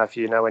 Yeah, I don't know if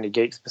you know any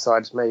geeks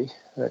besides me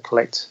that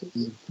collect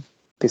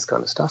this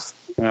kind of stuff.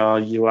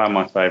 Well, you are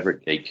my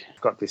favourite geek.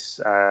 I've got this,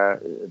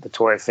 the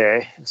toy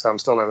fair, so I'm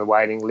still on the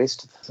waiting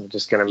list. So I'm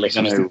just going to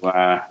message them.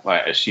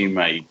 Assume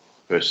a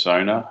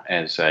persona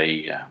as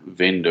a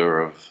vendor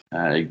of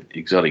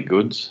exotic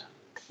goods.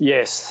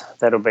 Yes,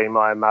 that'll be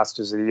my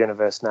Masters of the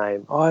Universe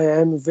name. I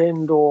am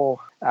vendor,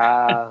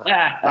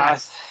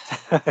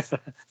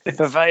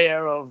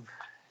 purveyor of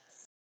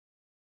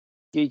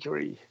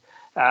geekery.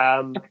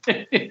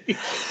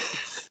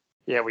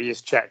 Yeah, we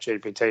used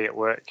ChatGPT at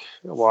work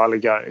a while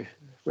ago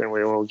when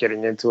we were all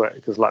getting into it,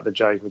 because like the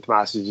joke with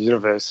Masters of the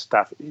Universe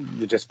stuff,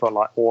 you just put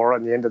like "or"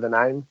 on the end of the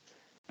name.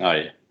 Oh,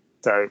 yeah.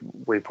 So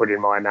we put in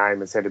my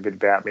name and said a bit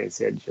about me and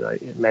said,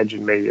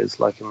 imagine me as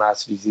like a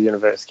Masters of the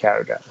Universe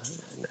character.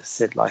 And it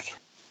said like,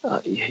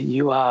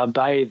 you are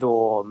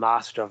Bathor,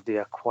 master of the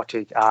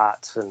aquatic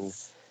arts, and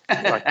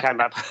like came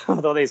up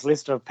with all these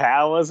list of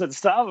powers and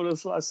stuff. And it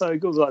was like so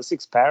good. It was like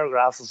 6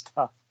 paragraphs of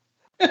stuff.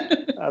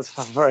 I was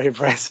very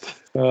impressed.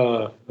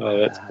 Oh,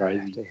 that's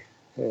crazy.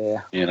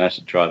 Yeah, I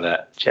should try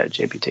that.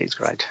 ChatGPT is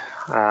great.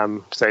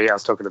 So yeah, I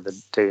was talking to the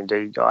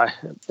D&D guy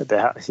at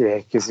the house. Yeah,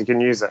 because you can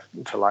use it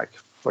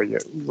for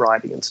your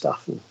writing and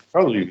stuff.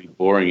 Probably be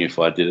boring if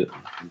I did it.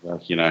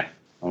 Like,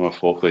 I'm a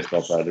forklift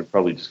operator. It'd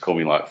probably just call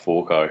me like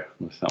Forko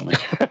or something.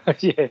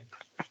 Yeah.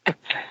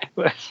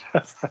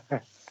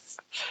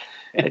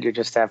 And you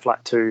just have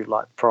like 2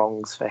 like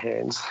prongs for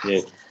hands.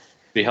 Yeah.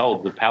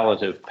 Behold the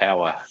palette of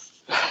power.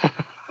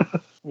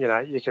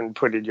 You can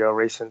put in your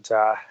recent.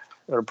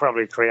 It'll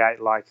probably create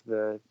like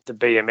the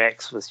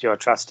BMX with your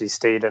trusty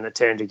steed, and it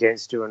turned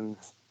against you and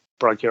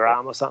broke your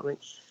arm or something.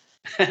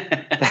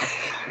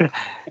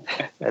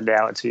 And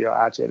now it's your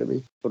arch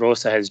enemy. It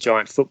also has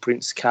giant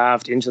footprints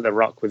carved into the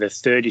rock with a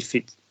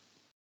 30-foot.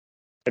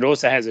 It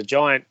also has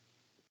giant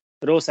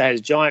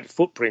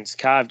footprints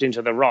carved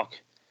into the rock.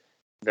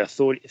 The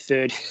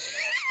 30.